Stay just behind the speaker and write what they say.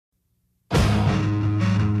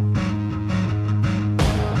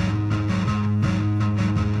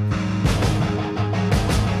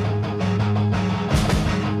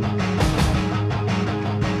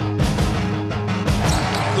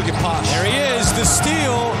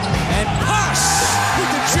steal, and Push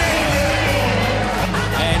with the jam.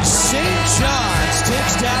 And St. John's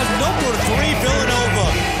takes down number 3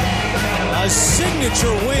 Villanova. A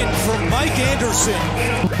signature win for Mike Anderson.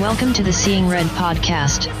 Welcome to the Seeing Red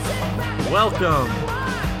podcast. Welcome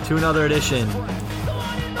to another edition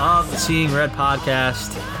of the Seeing Red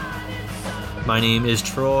podcast. My name is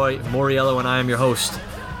Troy Moriello, and I am your host,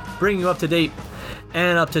 bringing you up to date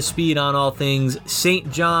and up to speed on all things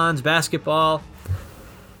St. John's basketball.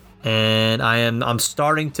 And I'm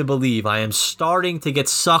starting to believe, I am starting to get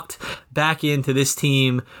sucked back into this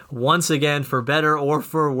team once again, for better or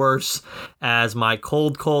for worse, as my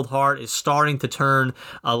cold heart is starting to turn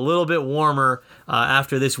a little bit warmer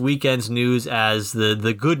after this weekend's news, as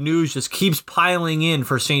the good news just keeps piling in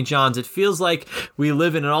for St. John's. It feels like we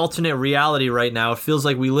live in an alternate reality right now. It feels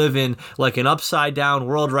like we live in like an upside down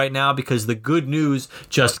world right now, because the good news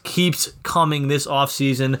just keeps coming this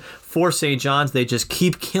offseason for St. John's. They just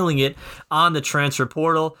keep killing it on the transfer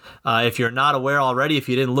portal. If you're not aware already, if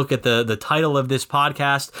you didn't look at the title of this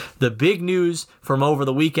podcast, the big news from over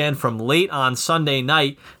the weekend, from late on Sunday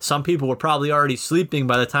night, some people were probably already sleeping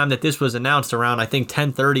by the time that this was announced, around I think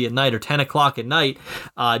 10:30 at night or 10 o'clock at night.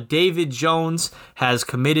 David Jones has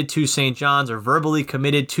committed to St. John's, or verbally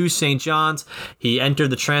committed to St. John's. He entered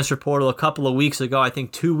the transfer portal a couple of weeks ago, I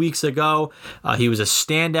think 2 weeks ago. He was a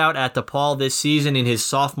standout at DePaul this season in his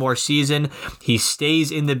sophomore season. He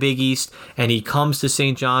stays in the Big East, and he comes to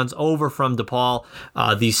St. John's over from DePaul.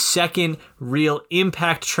 The second real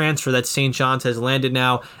impact transfer that St. John's has landed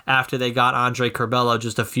now, after they got Andre Curbelo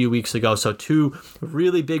just a few weeks ago. So two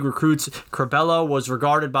really big recruits. Curbelo was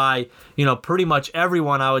regarded by, pretty much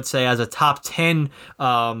everyone, I would say, as a top 10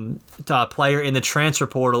 player in the transfer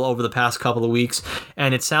portal over the past couple of weeks.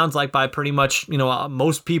 And it sounds like by pretty much,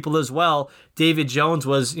 most people as well, David Jones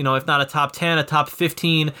was, if not a top 10, a top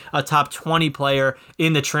 15, a top 20 player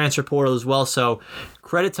in the transfer portal as well. So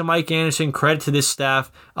credit to Mike Anderson, credit to this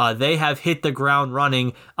staff. They have hit the ground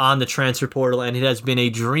running on the transfer portal, and it has been a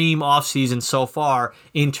dream offseason so far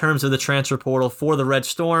in terms of the transfer portal for the Red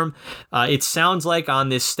Storm. It sounds like on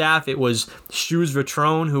this staff, it was Shoes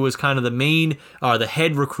Vitrone who was kind of the main, the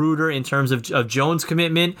head recruiter in terms of Jones'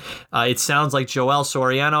 commitment. It sounds like Joel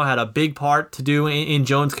Soriano had a big part to do in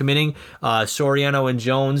Jones committing. Soriano and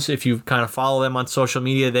Jones, if you kind of follow them on social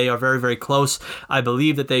media, they are very, very close. I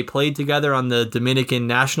believe that they played together on the Dominican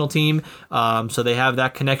national team, so they have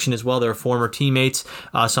that connection as well. They're former teammates,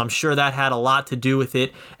 so I'm sure that had a lot to do with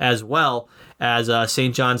it as well, as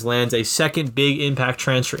St. John's lands a second big impact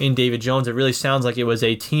transfer in David Jones. It really sounds like it was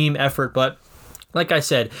a team effort, but like I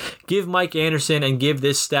said, give Mike Anderson and give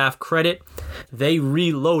this staff credit. They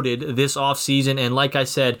reloaded this offseason, and like I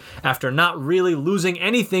said, after not really losing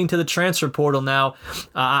anything to the transfer portal now,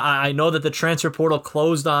 I know that the transfer portal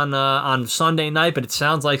closed on Sunday night, but it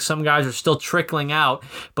sounds like some guys are still trickling out,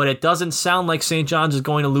 but it doesn't sound like St. John's is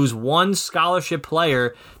going to lose one scholarship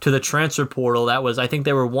player to the transfer portal. That was, I think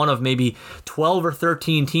they were one of maybe 12 or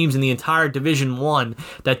 13 teams in the entire Division I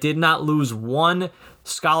that did not lose one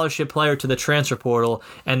scholarship player to the transfer portal,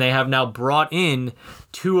 and they have now brought in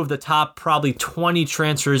two of the top probably 20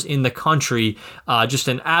 transfers in the country. Just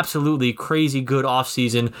an absolutely crazy good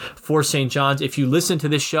offseason for St. John's. If you listen to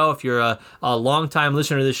this show, if you're a longtime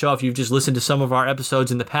listener to this show, if you've just listened to some of our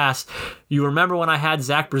episodes in the past, you remember when I had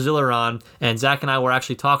Zach Braziller on, and Zach and I were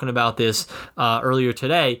actually talking about this earlier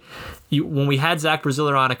today. When we had Zach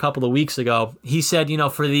Braziller on a couple of weeks ago, he said,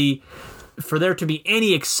 for there to be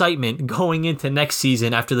any excitement going into next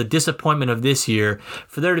season after the disappointment of this year,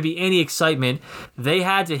 for there to be any excitement, they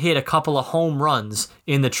had to hit a couple of home runs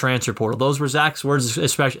in the transfer portal. Those were Zach's words,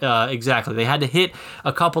 especially exactly. They had to hit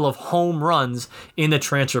a couple of home runs in the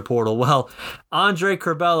transfer portal. Well, Andre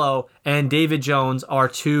Curbelo and David Jones are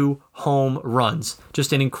two home runs.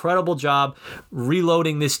 Just an incredible job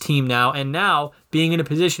reloading this team now, and now being in a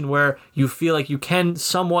position where you feel like you can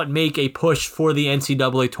somewhat make a push for the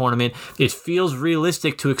NCAA tournament. It feels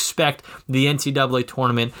realistic to expect the NCAA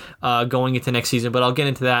tournament going into next season, but I'll get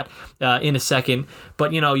into that in a second.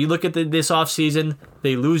 But, you look at this offseason,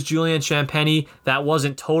 they lose Julian Champagny. That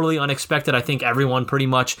wasn't totally unexpected. I think everyone pretty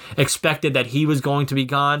much expected that he was going to be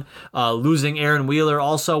gone. Losing Aaron Wheeler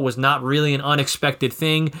also was not really an unexpected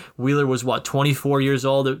thing. Wheeler was, 24 years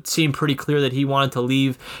old. It seemed pretty clear that he wanted to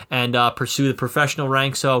leave and pursue the professional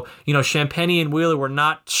ranks. So, Champagny and Wheeler were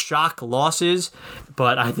not shock losses,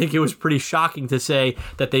 but I think it was pretty shocking to say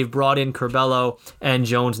that they've brought in Curbelo and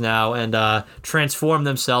Jones now and transformed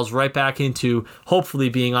themselves right back into hopefully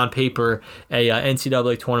being on paper a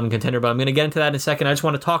NCAA tournament contender. But I'm going to get into that in a second. I just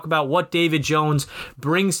want to talk about what David Jones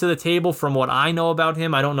brings to the table from what I know about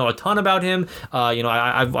him. I don't know a ton about him.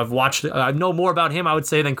 I know more about him, I would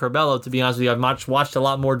say, than Curbelo, to be honest with you. I've watched a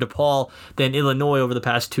lot more DePaul than Illinois over the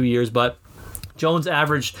past 2 years, but Jones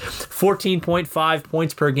averaged 14.5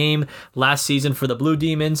 points per game last season for the Blue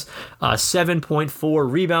Demons,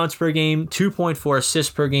 7.4 rebounds per game, 2.4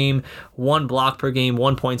 assists per game, 1 block per game,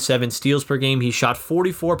 1.7 steals per game. He shot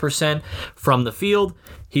 44% from the field.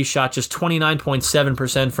 He shot just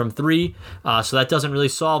 29.7% from three, so that doesn't really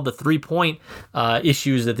solve the three-point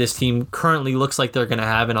issues that this team currently looks like they're going to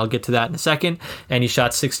have, and I'll get to that in a second. And he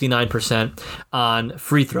shot 69% on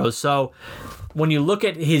free throws. So when you look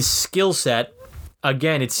at his skill set,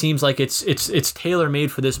 again, it seems like it's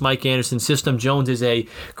tailor-made for this Mike Anderson system. Jones is a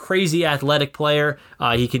crazy athletic player.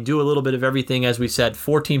 He can do a little bit of everything, as we said,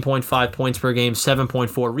 14.5 points per game,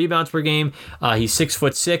 7.4 rebounds per game. He's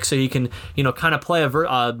 6'6", so he can, kind of play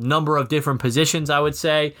a number of different positions, I would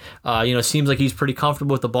say. Seems like he's pretty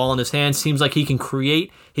comfortable with the ball in his hands. Seems like he can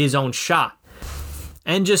create his own shot.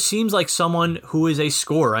 And just seems like someone who is a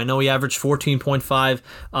scorer. I know he averaged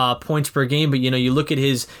 14.5 points per game, but you look at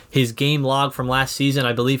his game log from last season.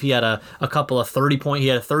 I believe he had a couple of 30-point. He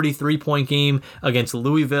had a 33-point game against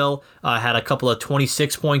Louisville. Had a couple of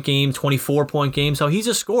 26-point games, 24-point games. So he's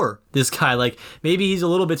a scorer. This guy, maybe he's a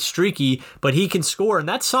little bit streaky, but he can score, and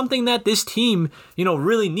that's something that this team,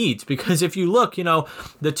 really needs. Because if you look,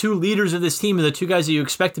 the two leaders of this team, and the two guys that you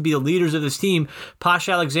expect to be the leaders of this team, Posh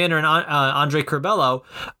Alexander and Andre Curbelo,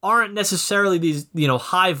 aren't necessarily these,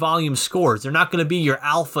 high volume scorers. They're not going to be your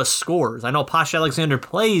alpha scorers. I know Posh Alexander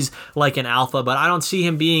plays like an alpha, but I don't see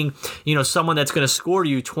him being, someone that's going to score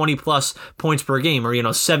you 20 plus points per game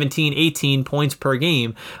or, 17, 18 points per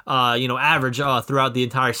game, average throughout the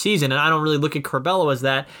entire season. And I don't really look at Curbelo as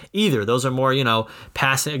that either. Those are more,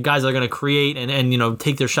 passing guys that are going to create and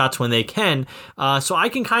take their shots when they can. So I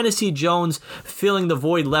can kind of see Jones filling the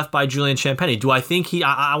void left by Julian Champagnie. Do I think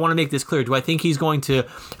I want to make this clear. Do I think he's going to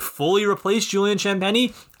fully replace Julian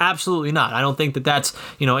Champagnie? Absolutely not. I don't think that's,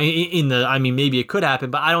 maybe it could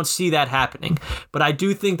happen, but I don't see that happening. But I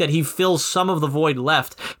do think that he fills some of the void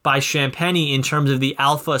left by Champagnie in terms of the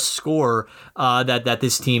alpha scorer that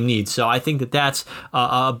this team needs. So I think that's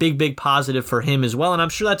a big positive for him as well. And I'm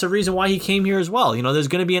sure that's a reason why he came here as well. There's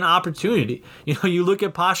going to be an opportunity. You look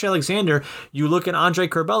at Posh Alexander, you look at Andre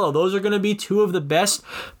Curbelo, those are going to be two of the best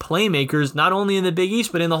playmakers, not only in the Big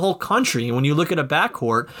East, but in the whole country. And when you look at a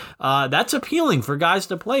backcourt, that's appealing for guys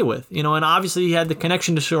to play with, and obviously he had the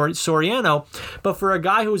connection to Soriano, but for a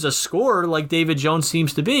guy who's a scorer like David Jones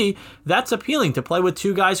seems to be, that's appealing to play with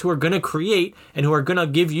two guys who are going to create and who are going to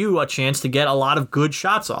give you a chance to get a lot of good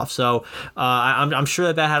shots off. So I'm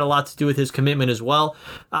sure that had a lot to do with his commitment as well.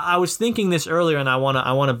 I was thinking this earlier, and I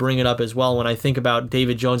want to bring it up as well when I think about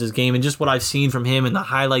David Jones's game and just what I've seen from him and the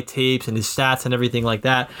highlight tapes and his stats and everything like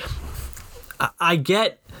that. I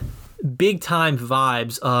get big time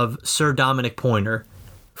vibes of Sir Dominic Pointer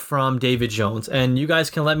from David Jones, and you guys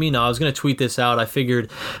can let me know. I was going to tweet this out. I figured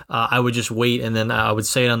I would just wait, and then I would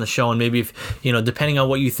say it on the show, and maybe if depending on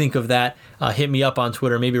what you think of that, hit me up on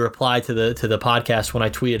Twitter, maybe reply to the podcast when I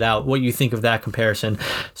tweet it out what you think of that comparison.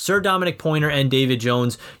 Sir Dominic Pointer and David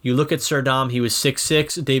Jones. You look at Sir Dom, he was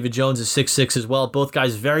 6'6", David Jones is 6'6" as well. Both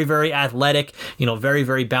guys very, very athletic, very,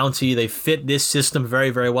 very bouncy. They fit this system very,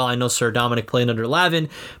 very well. I know Sir Dominic played under Lavin,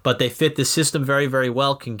 but they fit this system very, very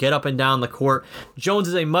well, can get up and down the court. Jones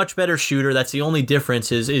is a much better shooter. That's the only difference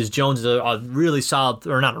is Jones is a really solid,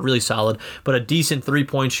 or not really solid, but a decent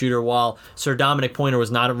three-point shooter, while Sir Dominic Pointer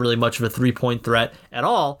was not really much of a three-point threat at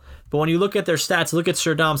all. But when you look at their stats, look at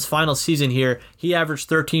Sir Dom's final season here. He averaged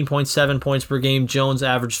 13.7 points per game. Jones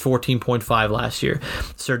averaged 14.5 last year.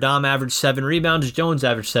 Sir Dom averaged 7 rebounds. Jones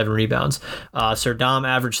averaged 7 rebounds. Sir Dom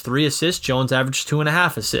averaged 3 assists. Jones averaged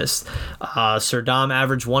 2.5 assists. Sir Dom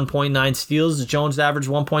averaged 1.9 steals. Jones averaged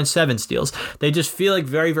 1.7 steals. They just feel like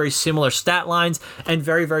very, very similar stat lines and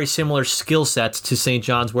very, very similar skill sets to St.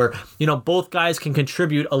 John's, where, both guys can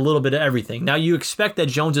contribute a little bit of everything. Now, you expect that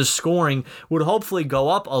Jones's scoring would hopefully go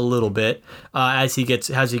up a little bit as he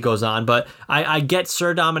goes on, but I get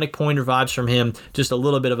Sir Dominic Pointer vibes from him, just a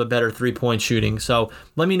little bit of a better three-point shooting. So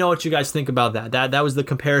let me know what you guys think about that. That was the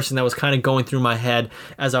comparison that was kind of going through my head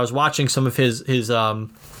as I was watching some of his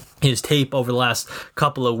his tape over the last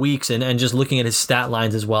couple of weeks and just looking at his stat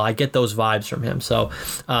lines as well. I get those vibes from him. So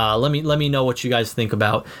let me know what you guys think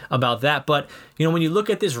about that. But when you look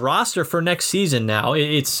at this roster for next season now,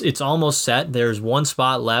 it's almost set. There's one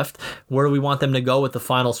spot left. Where do we want them to go with the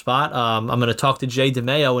final spot? I'm going to talk to Jay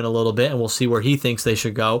Dimaio in a little bit, and we'll see where he thinks they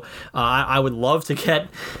should go. I would love to get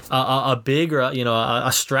a big or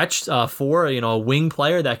a stretched four, a wing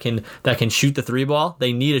player that can shoot the three ball.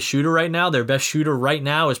 They need a shooter right now. Their best shooter right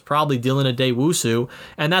now is probably Dylan Adewusu,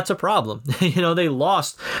 and that's a problem. They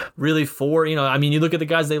lost really four. You look at the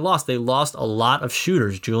guys they lost. They lost a lot of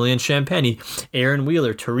shooters. Julian Champagny, Aaron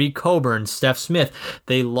Wheeler, Tariq Coburn, Steph Smith.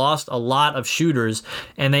 They lost a lot of shooters,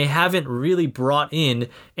 and they haven't really brought in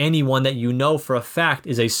anyone that for a fact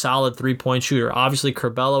is a solid three-point shooter. Obviously,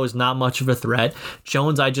 Curbelo is not much of a threat.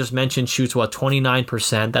 Jones, I just mentioned, shoots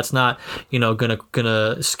 29%. That's not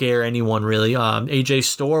gonna scare anyone really. AJ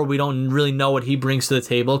Storr, we don't really know what he brings to the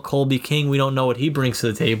table. Colby King, we don't know what he brings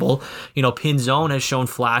to the table. Pinzone has shown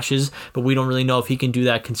flashes, but we don't really know if he can do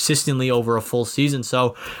that consistently over a full season.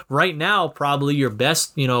 So right now, probably your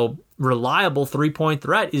best, reliable three-point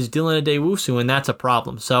threat is Dylan Adewusu, and that's a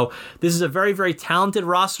problem. So this is a very, very talented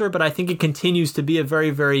roster, but I think it continues to be a very,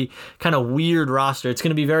 very kind of weird roster. It's going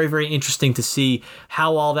to be very, very interesting to see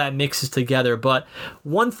how all that mixes together. But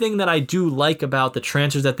one thing that I do like about the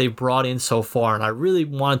transfers that they've brought in so far, and I really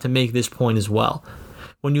wanted to make this point as well,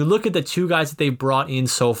 when you look at the two guys that they've brought in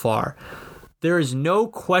so far, there is no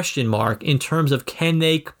question mark in terms of can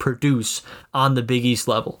they produce on the Big East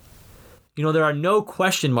level. There are no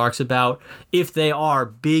question marks about if they are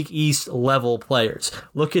Big East level players.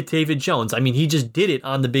 Look at David Jones. He just did it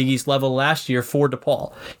on the Big East level last year for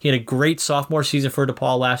DePaul. He had a great sophomore season for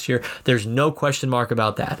DePaul last year. There's no question mark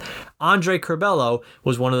about that. Andre Curbelo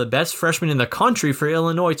was one of the best freshmen in the country for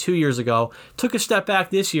Illinois 2 years ago. Took a step back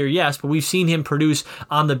this year, yes, but we've seen him produce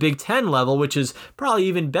on the Big Ten level, which is probably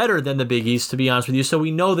even better than the Big East, to be honest with you. So we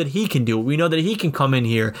know that he can do it. We know that he can come in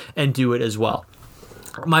here and do it as well.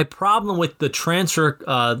 My problem with the transfers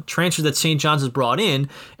that St. John's has brought in,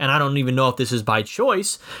 and I don't even know if this is by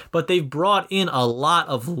choice, but they've brought in a lot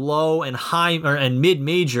of low and high and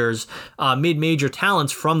mid-major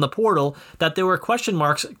talents from the portal that there were question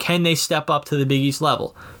marks. Can they step up to the Big East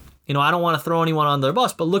level? I don't want to throw anyone on their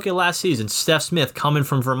bus, but look at last season. Steph Smith coming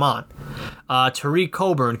from Vermont. Tariq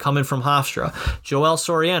Coburn coming from Hofstra. Joel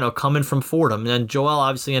Soriano coming from Fordham. And Joel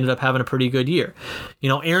obviously ended up having a pretty good year.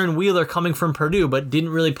 Aaron Wheeler coming from Purdue, but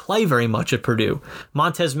didn't really play very much at Purdue.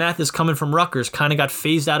 Montez Mathis coming from Rutgers, kind of got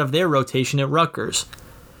phased out of their rotation at Rutgers.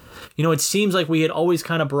 It seems like we had always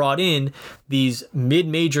kind of brought in these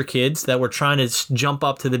mid-major kids that were trying to jump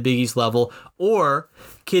up to the Big East level, or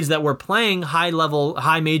kids that were playing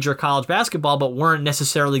high major college basketball but weren't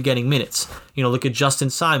necessarily getting minutes. Look at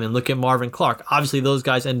Justin Simon, look at Marvin Clark. Obviously, those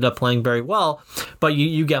guys ended up playing very well, but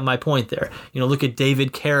you get my point there. Look at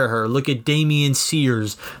David Carraher, look at Damian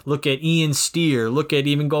Sears, look at Ian Steer,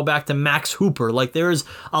 even go back to Max Hooper. There's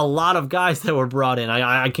a lot of guys that were brought in.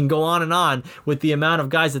 I can go on and on with the amount of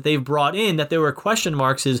guys that they've brought in that there were question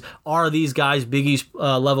marks is, are these guys Big East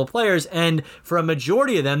level players? And for a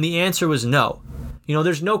majority of them, the answer was no.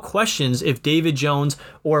 There's no questions if David Jones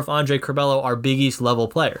or if Andre Curbelo are Big East level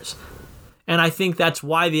players. And I think that's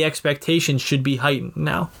why the expectations should be heightened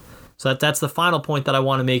now. So that's the final point that I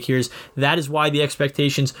want to make here is that is why the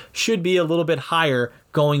expectations should be a little bit higher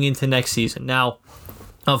going into next season. Now,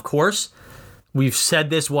 of course, we've said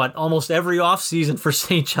this, almost every offseason for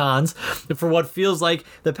St. John's. For what feels like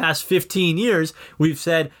the past 15 years, we've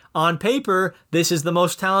said, on paper, this is the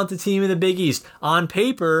most talented team in the Big East. On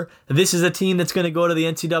paper, this is a team that's going to go to the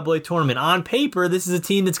NCAA tournament. On paper, this is a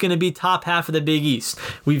team that's going to be top half of the Big East.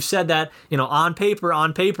 We've said that, on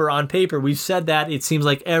paper. We've said that it seems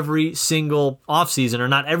like every single offseason, or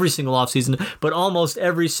not every single offseason, but almost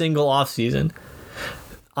every single offseason.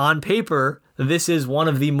 On paper, this is one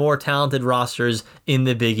of the more talented rosters in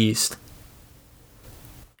the Big East.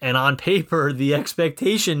 And on paper, the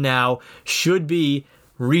expectation now should be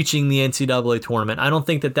reaching the NCAA tournament. I don't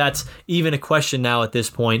think that that's even a question now at this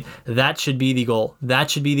point. That should be the goal.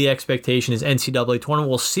 That should be the expectation is NCAA tournament.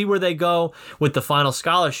 We'll see where they go with the final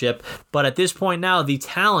scholarship. But at this point now, the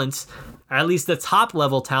talents, at least the top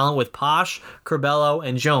level talent with Posh, Curbelo,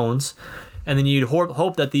 and Jones, and then you'd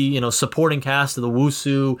hope that the supporting cast of the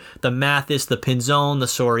Wusu, the Mathis, the Pinzone, the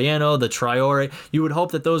Soriano, the Traore, you would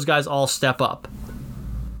hope that those guys all step up.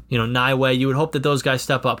 Naiway, you would hope that those guys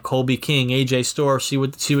step up. Colby King, AJ Storr, see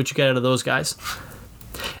what you get out of those guys.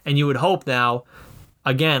 And you would hope now,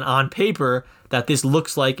 again, on paper, that this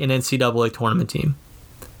looks like an NCAA tournament team.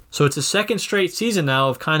 So it's a second straight season now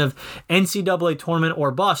of kind of NCAA tournament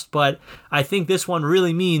or bust, but I think this one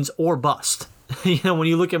really means or bust. When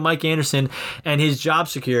you look at Mike Anderson and his job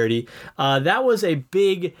security, that was a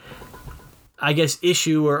big, I guess,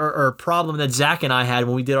 issue or problem that Zach and I had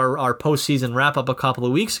when we did our postseason wrap-up a couple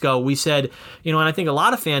of weeks ago. We said, and I think a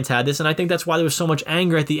lot of fans had this, and I think that's why there was so much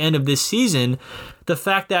anger at the end of this season. The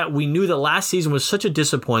fact that we knew that last season was such a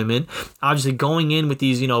disappointment, obviously going in with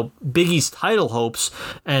these, Big East title hopes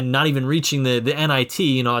and not even reaching the NIT,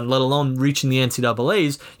 and let alone reaching the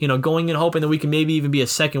NCAAs, going in hoping that we can maybe even be a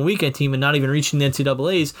second weekend team and not even reaching the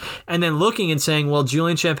NCAAs, and then looking and saying, well,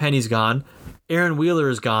 Julian Champagne's gone. Aaron Wheeler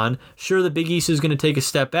is gone. Sure, the Big East is going to take a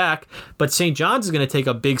step back, but St. John's is going to take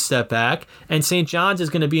a big step back, and St. John's is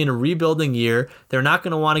going to be in a rebuilding year. They're not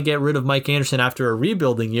going to want to get rid of Mike Anderson after a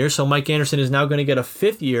rebuilding year, so Mike Anderson is now going to get a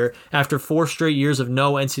fifth year after 4 straight years of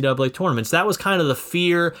no NCAA tournaments. That was kind of the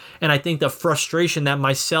fear, and I think the frustration that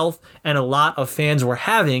myself and a lot of fans were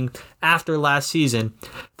having after last season.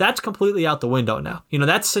 That's completely out the window now.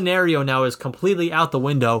 That scenario now is completely out the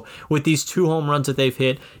window with these 2 home runs that they've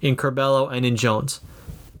hit in Curbelo and in Jones.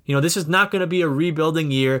 This is not going to be a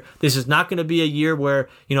rebuilding year. This is not going to be a year where,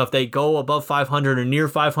 if they go above 500 or near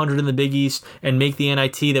 500 in the Big East and make the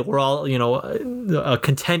NIT, that we're all,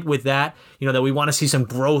 content with that. That we want to see some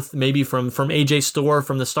growth maybe from AJ Storr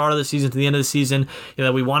from the start of the season to the end of the season.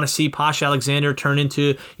 That we want to see Posh Alexander turn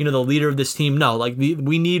into, the leader of this team. No,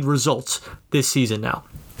 we need results this season now.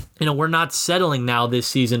 We're not settling now this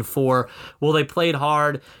season for, well, they played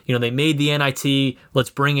hard, they made the NIT,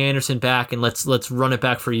 let's bring Anderson back and let's run it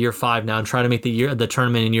back for year 5 now and try to make the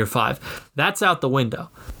tournament in year 5. That's out the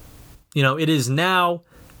window. It is now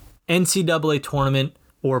NCAA tournament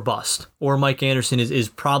or bust, or Mike Anderson is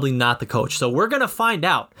probably not the coach. So we're going to find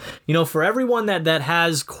out. For everyone that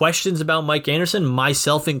has questions about Mike Anderson,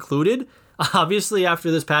 myself included, obviously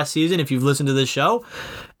after this past season, if you've listened to this show,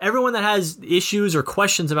 everyone that has issues or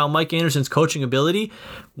questions about Mike Anderson's coaching ability,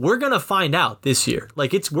 we're going to find out this year.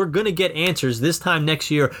 We're going to get answers this time next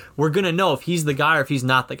year. We're going to know if he's the guy or if he's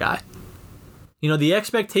not the guy. The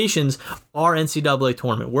expectations are NCAA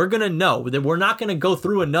tournament. We're going to know that we're not going to go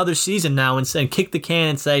through another season now and kick the can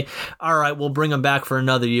and say, all right, we'll bring him back for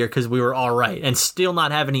another year because we were all right, and still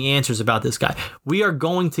not have any answers about this guy. We are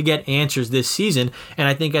going to get answers this season, and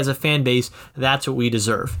I think as a fan base, that's what we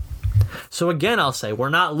deserve. So again, I'll say, we're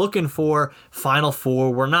not looking for Final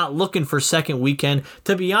Four. We're not looking for second weekend.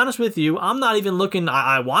 To be honest with you, I'm not even looking,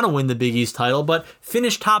 I want to win the Big East title, but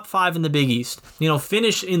finish top 5 in the Big East.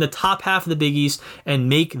 Finish in the top half of the Big East and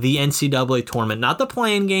make the NCAA tournament. Not the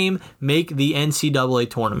playing game, make the NCAA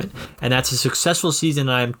tournament. And that's a successful season,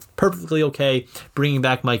 and I'm perfectly okay bringing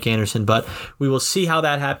back Mike Anderson, but we will see how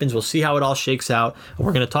that happens. We'll see how it all shakes out.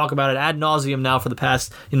 We're going to talk about it ad nauseum now for the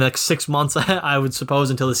next 6 months, I would suppose,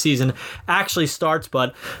 until the season actually starts.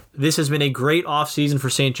 But this has been a great offseason for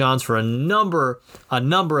St. John's for a number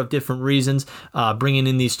of different reasons, bringing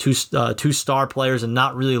in these two star players and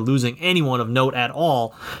not really losing anyone of note at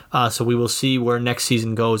all. So we will see where next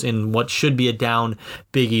season goes in what should be a down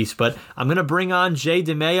Big East. But I'm going to bring on Jay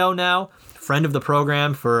Dimaio now, friend of the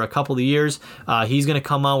program for a couple of years. He's going to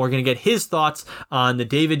come on. We're going to get his thoughts on the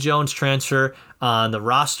David Jones transfer, on the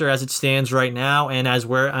roster as it stands right now, and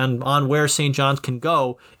on where St. John's can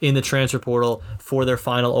go in the transfer portal for their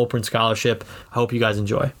final open scholarship. I hope you guys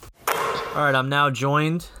enjoy. All right, I'm now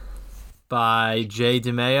joined by Jay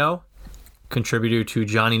Dimaio, contributor to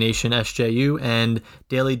Johnny Nation SJU and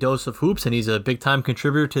Daily Dose of Hoops, and he's a big-time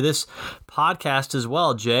contributor to this podcast as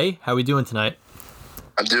well. Jay, how are we doing tonight?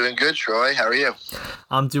 I'm doing good, Troy. How are you?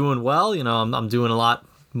 I'm doing well. I'm doing a lot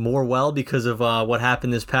more well because of what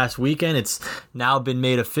happened this past weekend. It's now been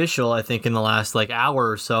made official, I think, in the last hour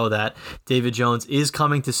or so that David Jones is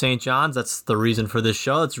coming to St. John's. That's the reason for this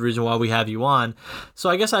show. That's the reason why we have you on. So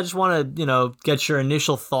I guess I just want to, get your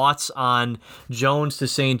initial thoughts on Jones to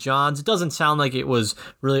St. John's. It doesn't sound like it was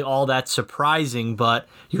really all that surprising, but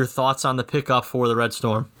your thoughts on the pickup for the Red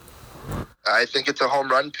Storm. I think it's a home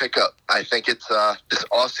run pickup. I think it's this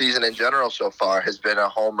offseason in general so far has been a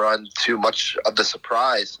home run to much of the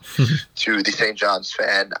surprise to the St. John's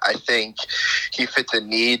fan. I think he fits a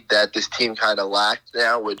need that this team kind of lacked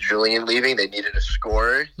now with Julian leaving. They needed a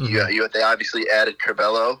scorer. Mm-hmm. They obviously added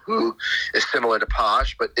Curbelo, who is similar to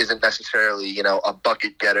Posh, but isn't necessarily, a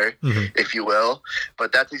bucket getter, if you will.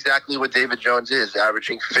 But that's exactly what David Jones is,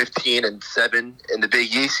 averaging 15 and 7 in the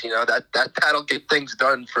Big East. That'll get things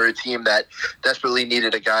done for a team that desperately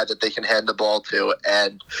needed a guy that they can hand the ball to.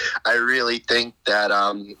 And I really think that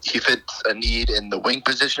he fits a need in the wing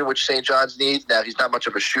position, which St. John's needs. Now, he's not much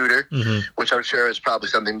of a shooter, which I'm sure is probably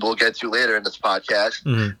something we'll get to later in this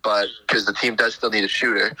podcast, but because the team does still need a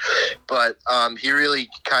shooter. But he really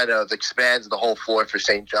kind of expands the whole floor for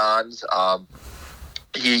St. John's.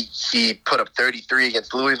 He put up 33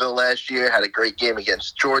 against Louisville last year, had a great game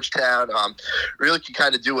against Georgetown. Really can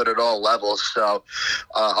kind of do it at all levels. So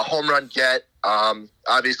a home run get.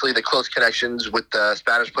 Obviously, the close connections with the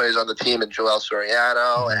Spanish players on the team and Joel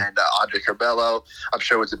Soriano and Andre Curbelo, I'm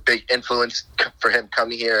sure was a big influence for him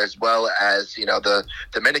coming here, as well as, you know, the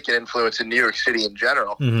Dominican influence in New York City in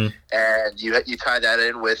general. And you tie that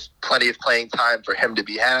in with plenty of playing time for him to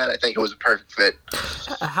be had. I think it was a perfect fit.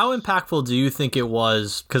 How impactful do you think it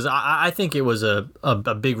was? Because I think it was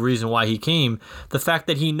a big reason why he came. The fact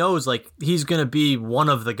that he knows, like, he's going to be one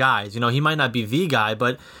of the guys. You know, he might not be the guy,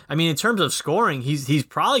 but, I mean, in terms of scoring, he's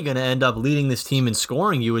probably going to end up leading this team in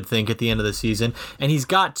scoring, you would think, at the end of the season. And he's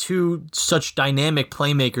got two such dynamic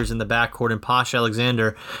playmakers in the backcourt in Posh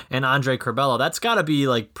Alexander and Andre Curbelo. That's got to be,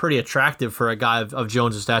 like, pretty attractive for a guy of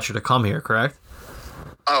Jones' stature to come here, correct?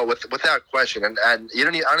 Oh, without question, and I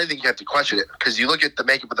don't even think you have to question it, because you look at the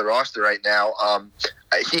makeup of the roster right now.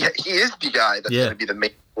 He is the guy that's going to be the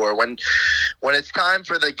main scorer when it's time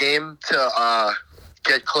for the game to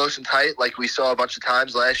get close and tight, like we saw a bunch of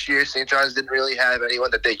times last year. St. John's didn't really have anyone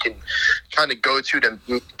that they can kind of go to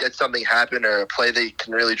get something happen, or a play they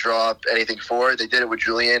can really draw up anything for. They did it with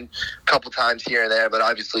Julian a couple times here and there, but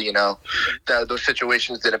obviously, you know, those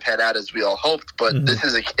situations didn't pan out as we all hoped. But this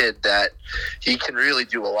is a kid that he can really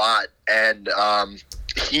do a lot, and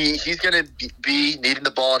he's going to be needing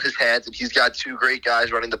the ball in his hands, and he's got two great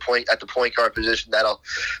guys running at the point guard position that'll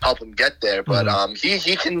help him get there. But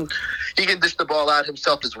he can dish the ball out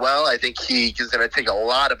himself as well. I think he is going to take a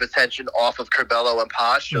lot of attention off of Curbelo and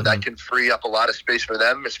Posh, so that can free up a lot of space for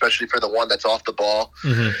them, especially for the one that's off the ball.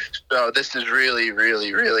 So this is really,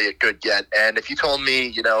 really, really a good get. And if you told me,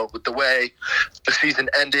 you know, with the way the season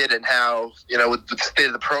ended and how, you know, with the state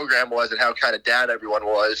of the program was and how kind of down everyone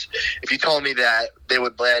was, if you told me that they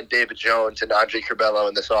would land David Jones and Andre Curbelo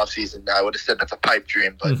in this offseason, I would have said that's a pipe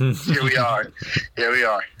dream. But here we are.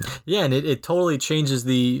 Yeah, and it totally changes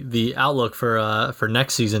the outlook for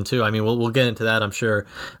next season too. I mean, we'll get into that, I'm sure,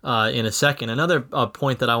 in a second. Another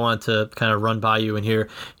point that I wanted to kind of run by you and hear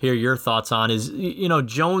your thoughts on is, you know,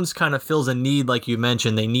 Jones kind of fills a need, like you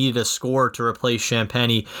mentioned. They needed a scorer to replace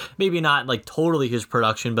Champagnie. Maybe not like totally his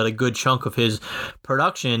production, but a good chunk of his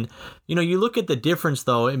production. You know, you look at the difference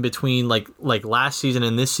though in between like last season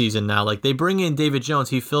and this season now. Like, they bring in David Jones,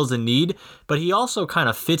 he fills a need, but he also kind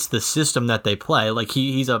of fits the system that they play. Like,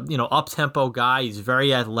 he's a, you know, up-tempo guy, he's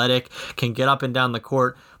very athletic, can get up and down the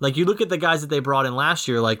court. Like, you look at the guys that they brought in last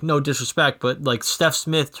year, like, no disrespect, but like Steph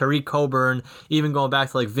Smith, Tariq Coburn, even going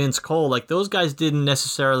back to like Vince Cole, like those guys didn't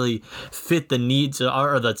necessarily fit the needs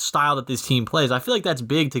or the style that this team plays. I feel like that's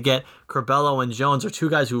big to get Curbelo and Jones, are two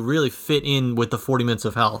guys who really fit in with the 40 minutes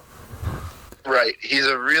of hell. Right. He's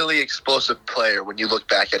a really explosive player when you look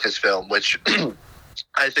back at his film, which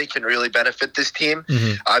I think can really benefit this team.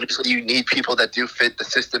 Obviously, you need people that do fit the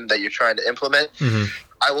system that you're trying to implement.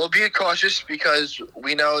 I will be cautious because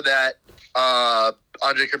we know that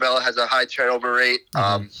Andre Curbelo has a high turnover rate.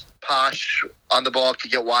 Posh on the ball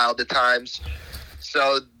could get wild at times.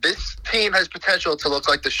 So this team has potential to look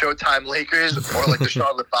like the Showtime Lakers or like the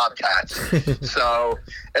Charlotte Bobcats. So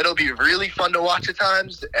it'll be really fun to watch at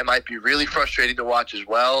times. It might be really frustrating to watch as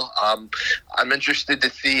well. I'm interested to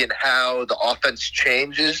see in how the offense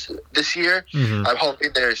changes this year. I'm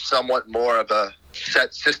hoping there's somewhat more of a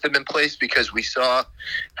set system in place, because we saw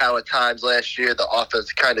how at times last year the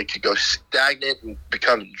offense kind of could go stagnant and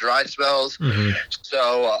become dry spells.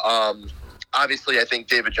 So obviously I think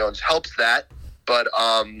David Jones helps that. But,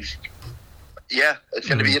 yeah, it's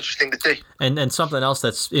going to be interesting to see. And something else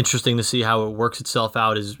that's interesting to see how it works itself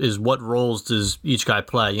out is what roles does each guy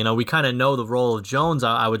play. You know, we kind of know the role of Jones,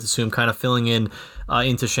 I would assume, kind of filling in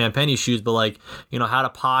into Champagnie's shoes, but like, you know, how do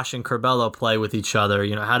Posh and Curbelo play with each other?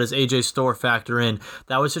 You know, how does AJ Storr factor in?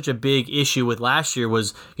 That was such a big issue with last year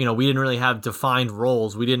was, you know, we didn't really have defined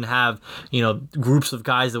roles. We didn't have, you know, groups of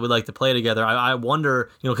guys that would like to play together. I wonder,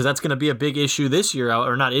 you know, because that's going to be a big issue this year,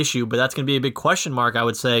 or not issue, but that's going to be a big question mark, I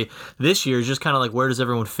would say, this year, is just kind of like, where does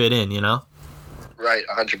everyone fit in, you know? Right,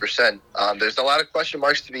 100%. There's a lot of question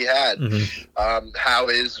marks to be had. How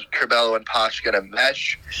is Curbelo and Posh going to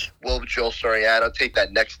mesh? Will Joel Soriano take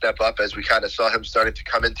that next step up, as we kind of saw him starting to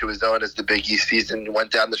come into his own as the Big East season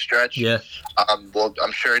went down the stretch? Well,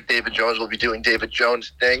 I'm sure David Jones will be doing David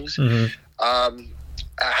Jones things.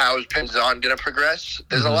 how is Pinzon going to progress?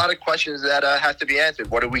 There's a lot of questions that have to be answered.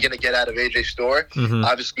 What are we going to get out of AJ Storr?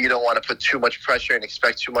 Obviously, you don't want to put too much pressure and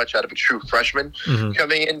expect too much out of a true freshman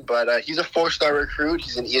coming in, but he's a 4-star recruit.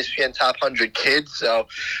 He's an ESPN top 100 kid, so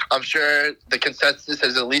I'm sure the consensus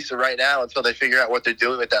is, at least right now, until they figure out what they're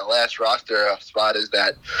doing with that last roster spot, is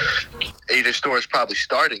that AJ Storr is probably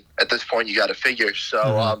starting. At this point, you got to figure.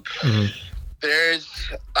 So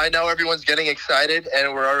I know everyone's getting excited,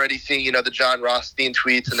 and we're already seeing, the John Rothstein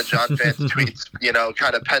tweets and the John Fantz tweets,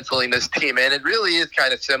 kind of penciling this team in. It really is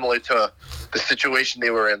kind of similar to the situation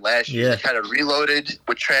they were in last year. They kind of reloaded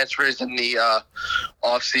with transfers in the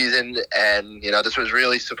offseason, and, this was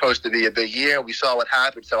really supposed to be a big year, and we saw what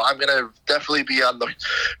happened. So I'm going to definitely be on the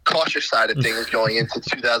cautious side of things going into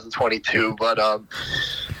 2022, but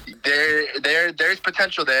there's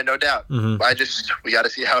potential there, no doubt. We got to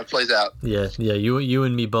see how it plays out. Yeah, you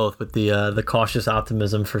and me both with the cautious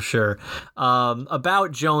optimism for sure.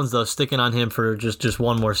 About Jones though, sticking on him for just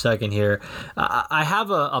one more second here. I have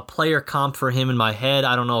a player comp for him in my head.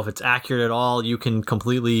 I don't know if it's accurate at all. You can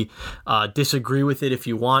completely disagree with it if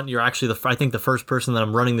you want. You're actually I think the first person that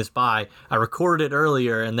I'm running this by. I recorded it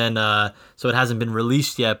earlier, and then so it hasn't been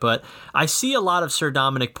released yet. But I see a lot of Sir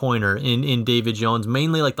Dominic Pointer in David Jones,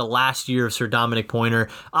 mainly like the last year of Sir Dominic Pointer.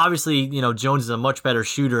 Obviously, Jones is a much better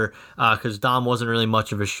shooter because Dom wasn't really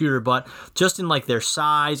much of a shooter, but just in like their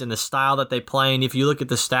size and the style that they play, and if you look at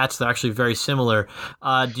the stats, they're actually very similar.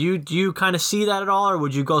 Do you kind of see that at all, or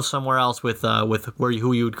would you go somewhere else with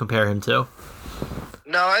who you would compare him to?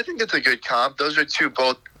 No, I think it's a good comp. Those are two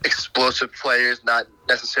both explosive players, not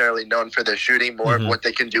necessarily known for their shooting, more of what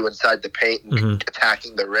they can do inside the paint and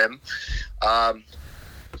attacking the rim.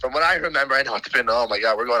 From what I remember, I know it's been, oh my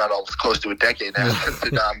God, we're going on almost close to a decade now since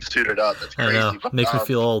Saddam suited up. That's crazy. I know. Makes me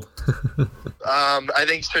feel old. I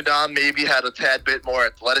think Saddam maybe had a tad bit more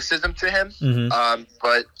athleticism to him,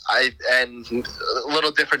 but and a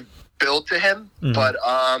little different build to him. But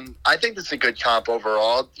I think this is a good comp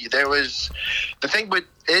overall. The thing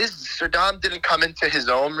is Saddam didn't come into his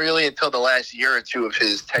own really until the last year or two of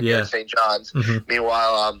his tenure at St. John's.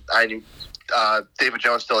 Meanwhile, I knew David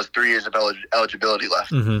Jones still has 3 years of eligibility left.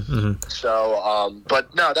 So,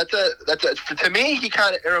 but no, that's to me,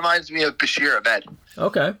 it reminds me of Bashir Ahmed.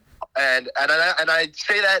 Okay. And I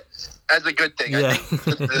say that as a good thing. I think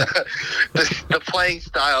the playing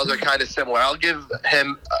styles are kind of similar. I'll give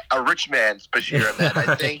him a rich man's Bashir Ahmed.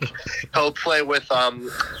 I think he'll play with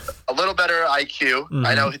a little better IQ.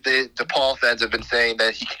 I know the DePaul fans have been saying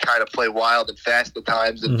that he can kind of play wild and fast at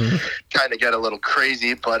times and kind of get a little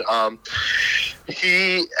crazy, but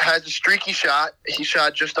he has a streaky shot. He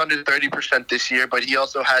shot just under 30% this year, but he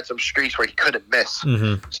also had some streaks where he couldn't miss.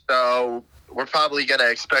 So we're probably going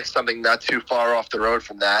to expect something not too far off the road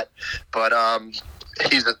from that. But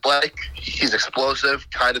he's athletic. He's explosive,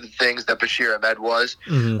 kind of the things that Bashir Ahmed was.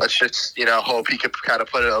 Let's just, hope he could kind of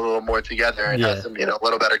put it a little more together and have some, a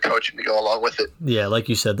little better coaching to go along with it. Yeah, like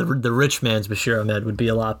you said, the rich man's Bashir Ahmed would be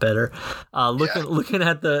a lot better. Looking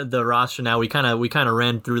at the roster now, we kind of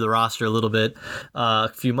ran through the roster a little bit a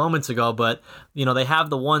few moments ago, but they have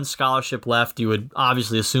the one scholarship left. You would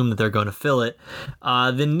obviously assume that they're going to fill it.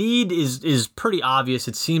 The need is pretty obvious.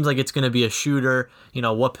 It seems like it's going to be a shooter.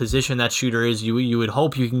 What position that shooter is, you would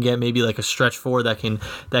hope you can get maybe like a stretch four that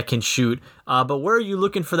can shoot. But where are you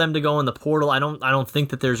looking for them to go in the portal? I don't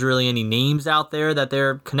think that there's really any names out there that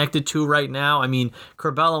they're connected to right now. I mean,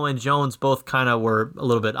 Curbelo and Jones both kind of were a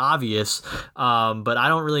little bit obvious, but I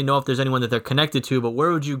don't really know if there's anyone that they're connected to. But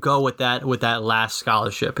where would you go with that last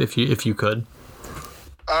scholarship if you could?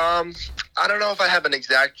 I don't know if I have an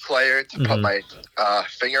exact player to put my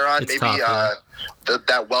finger on. It's maybe tough,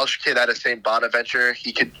 that Welsh kid out of St. Bonaventure,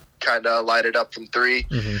 he could kind of light it up from three.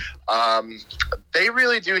 They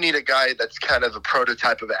really do need a guy that's kind of a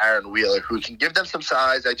prototype of Aaron Wheeler who can give them some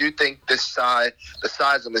size. I do think the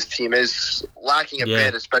size on this team is lacking a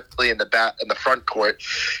bit, especially in the front court.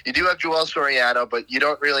 You do have Joel Soriano, but you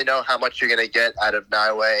don't really know how much you're going to get out of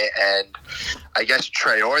Niwe and I guess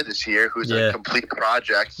Traore this year, who's a complete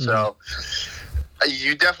project. So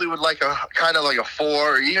you definitely would like a kind of like a 4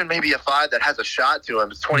 or even maybe a 5 that has a shot to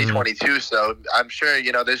him. It's 2022, so I'm sure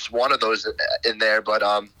there's one of those in there. But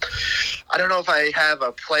I don't know if I have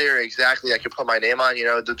a player exactly I could put my name on.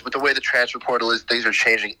 With the way the transfer portal is, things are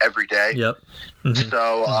changing every day. Yep.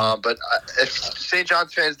 So, but if St.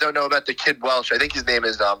 John's fans don't know about the kid Welsh, I think his name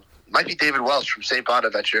is might be David Welsh from St.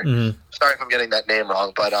 Bonaventure. Sorry if I'm getting that name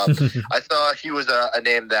wrong, but I thought he was a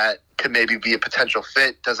name that could maybe be a potential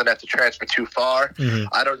fit. Doesn't have to transfer too far.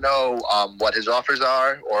 I don't know what his offers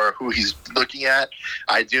are or who he's looking at.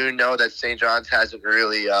 I do know that St. John's hasn't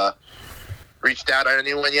really reached out on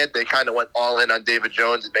anyone yet. They kind of went all in on David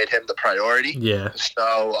Jones and made him the priority. Yeah.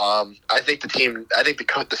 So I think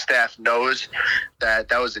the staff knows that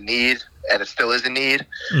was a need, and it still is a need.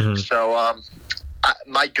 Mm-hmm. So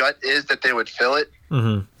my gut is that they would fill it.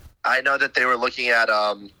 Mm-hmm. I know that they were looking at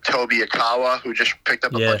Toby Akawa, who just picked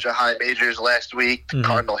up a bunch of high majors last week, the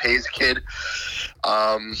Cardinal Hayes kid.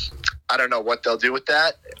 I don't know what they'll do with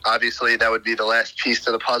that. Obviously, that would be the last piece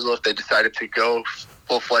to the puzzle if they decided to go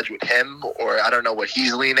full-fledged with him, or I don't know what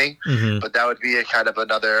he's leaning, but that would be a kind of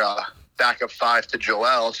another backup 5 to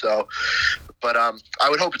Joel. So, but I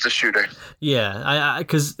would hope it's a shooter. Yeah,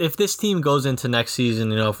 because if this team goes into next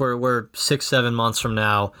season, if we're 6-7 months from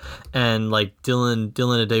now, and like Dylan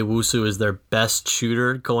Adewusu is their best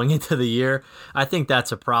shooter going into the year, I think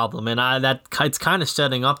that's a problem, and it's kind of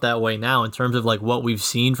setting up that way now in terms of like what we've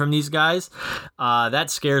seen from these guys.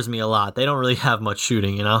 That scares me a lot. They don't really have much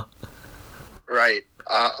shooting, Right.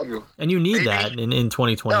 And you need that in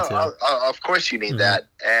 2022. No, of course you need that.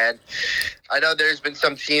 And I know there's been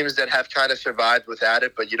some teams that have kind of survived without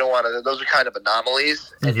it, but you don't want to. Those are kind of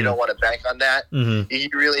anomalies, and you don't want to bank on that. You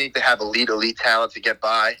really need to have elite talent to get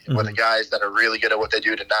by with the guys that are really good at what they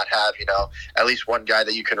do, to not have, at least one guy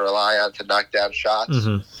that you can rely on to knock down shots.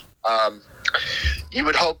 You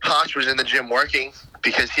would hope Posh was in the gym working,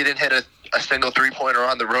 because he didn't hit a single three-pointer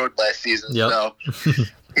on the road last season. Yep. So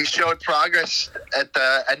he showed progress at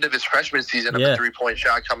the end of his freshman season of a three-point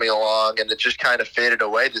shot coming along, and it just kind of faded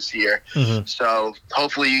away this year. So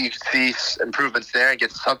hopefully you can see improvements there and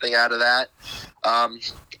get something out of that.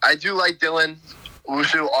 I do like Dylan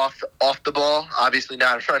Wusu off the ball, obviously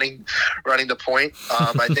not running the point.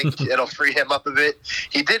 I think it'll free him up a bit.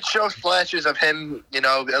 He did show flashes of him,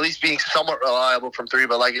 at least being somewhat reliable from three,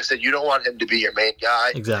 but like I said, you don't want him to be your main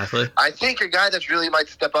guy. Exactly. I think a guy that really might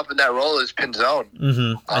step up in that role is Pinzone.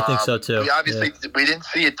 I think so too. We didn't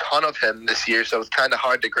see a ton of him this year, so it's kind of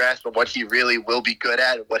hard to grasp on what he really will be good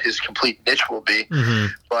at and what his complete niche will be.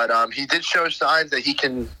 But he did show signs that he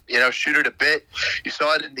can, shoot it a bit. You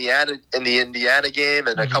saw it in the Indiana game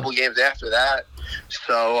and a couple games after that.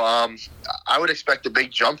 So I would expect a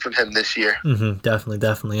big jump from him this year.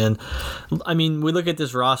 Definitely. And I mean, we look at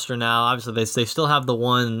this roster now. Obviously, they still have the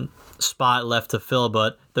one spot left to fill,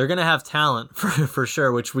 but they're going to have talent for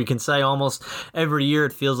sure, which we can say almost every year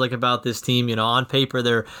it feels like about this team. On paper,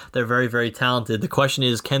 they're very, very talented. The question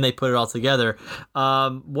is, can they put it all together?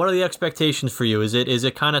 What are the expectations for you? Is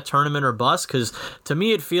it kind of tournament or bust? Because to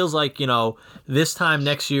me, it feels like, this time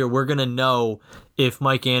next year, we're going to know if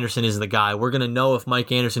Mike Anderson is the guy. We're going to know if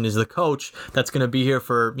Mike Anderson is the coach that's going to be here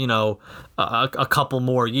for, a couple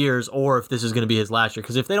more years, or if this is going to be his last year.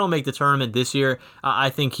 Because if they don't make the tournament this year, I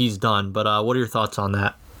think he's done. But what are your thoughts on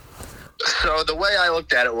that? So the way I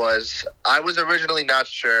looked at it was, I was originally not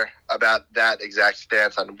sure about that exact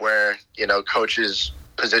stance on where, coaches'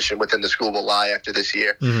 position within the school will lie after this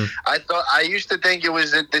year. I used to think it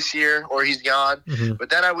was this year or he's gone,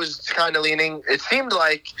 but then I was kind of leaning. It seemed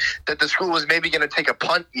like that the school was maybe going to take a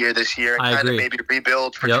punt year this year and kind of maybe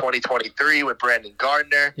rebuild for 2023 with Brandon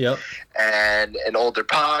Gardner and an older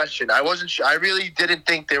Posh. And I wasn't sure. I really didn't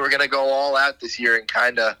think they were going to go all out this year and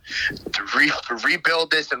kind of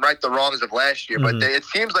rebuild this and right the wrongs of last year. But it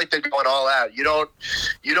seems like they're going all out. You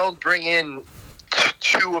don't bring in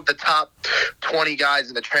two of the top 20 guys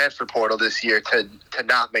in the transfer portal this year to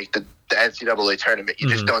not make the NCAA tournament. You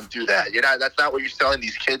just don't do that. That's not what you're selling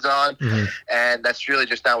these kids on, and that's really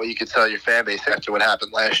just not what you could sell your fan base after what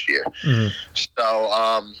happened last year.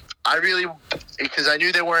 So because I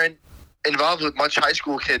knew they weren't involved with much high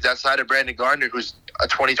school kids outside of Brandon Gardner, who's a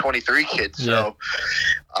 2023 kid. So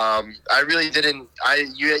I really didn't.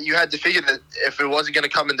 You had to figure that if it wasn't going to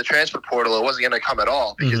come in the transfer portal, it wasn't going to come at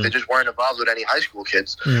all, because they just weren't involved with any high school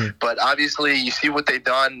kids. But obviously, you see what they've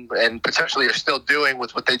done and potentially are still doing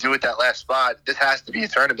with what they do at that last spot. This has to be a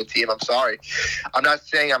tournament team. I'm sorry. I'm not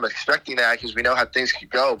saying I'm expecting that, because we know how things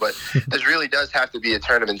could go, but this really does have to be a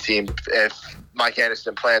tournament team if Mike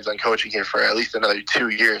Anderson plans on coaching here for at least another 2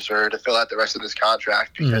 years, or to fill out the rest of this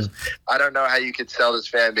contract, because I don't know how you could sell this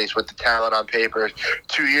fan base with the talent on paper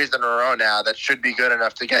 2 years in a row now. That should be good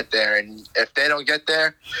enough to get there. And if they don't get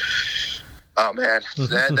there, oh man,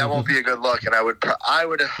 that won't be a good look. And I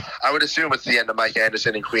would assume it's the end of Mike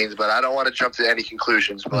Anderson in Queens, but I don't want to jump to any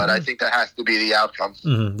conclusions. But I think that has to be the outcome.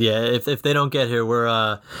 Yeah, if they don't get here,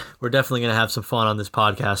 we're definitely going to have some fun on this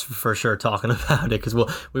podcast for sure, talking about it, because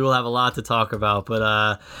we will have a lot to talk about.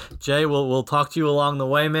 But Jay, we'll talk to you along the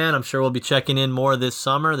way, man. I'm sure we'll be checking in more this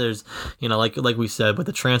summer. There's like we said, with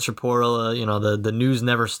the transfer portal, the news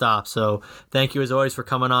never stops. So thank you as always for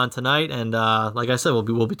coming on tonight. And like I said,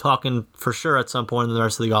 we'll be talking for sure at some point in the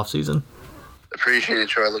rest of the off season. Appreciate it,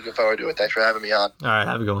 Troy. Looking forward to it. Thanks for having me on. All right,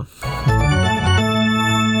 have a good one.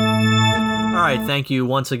 All right, thank you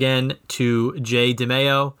once again to Jay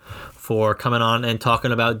Dimaio for coming on and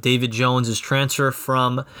talking about David Jones' transfer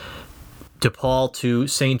from DePaul to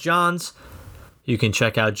St. John's. You can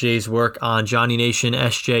check out Jay's work on Johnny Nation,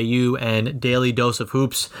 SJU, and Daily Dose of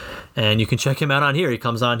Hoops. And you can check him out on here. He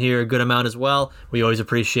comes on here a good amount as well. We always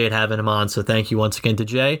appreciate having him on. So thank you once again to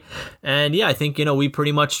Jay. And yeah, I think, we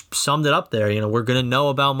pretty much summed it up there. We're going to know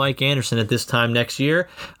about Mike Anderson at this time next year.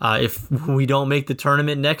 If we don't make the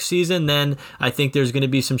tournament next season, then I think there's going to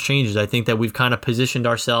be some changes. I think that we've kind of positioned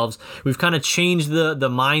ourselves. We've kind of changed the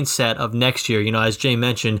mindset of next year. As Jay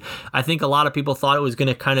mentioned, I think a lot of people thought it was going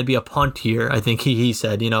to kind of be a punt year. I think he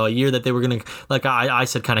said, a year that they were going to, like I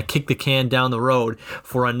said, kind of kick the can down the road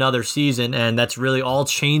for another season, and that's really all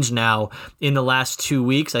changed now in the last 2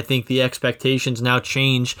 weeks. I think the expectations now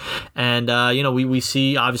change, and we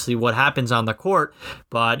see obviously what happens on the court,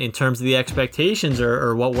 but in terms of the expectations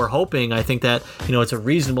or what we're hoping, I think that it's a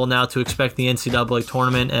reasonable now to expect the NCAA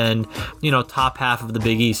tournament and top half of the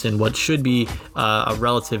Big East and what should be a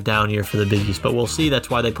relative down year for the Big East, but we'll see. That's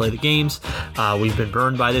why they play the games. We've been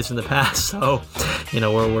burned by this in the past, so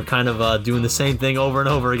we're kind of doing the same thing over and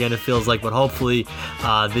over again, it feels like, but hopefully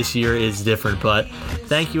this year is different. But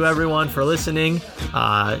thank you everyone for listening.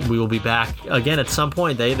 We will be back again at some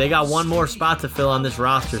point. They got one more spot to fill on this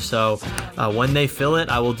roster, so when they fill it,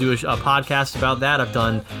 I will do a podcast about that. I've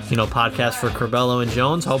done podcasts for Curbelo and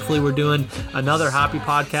Jones. Hopefully we're doing another happy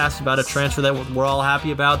podcast about a transfer that we're all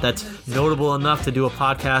happy about, that's notable enough to do a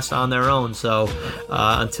podcast on their own. So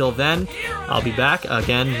until then, I'll be back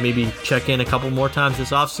again, maybe check in a couple more times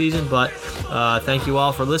this off season, but thank you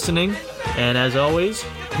all for listening, and as always,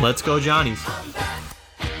 let's go Johnnies.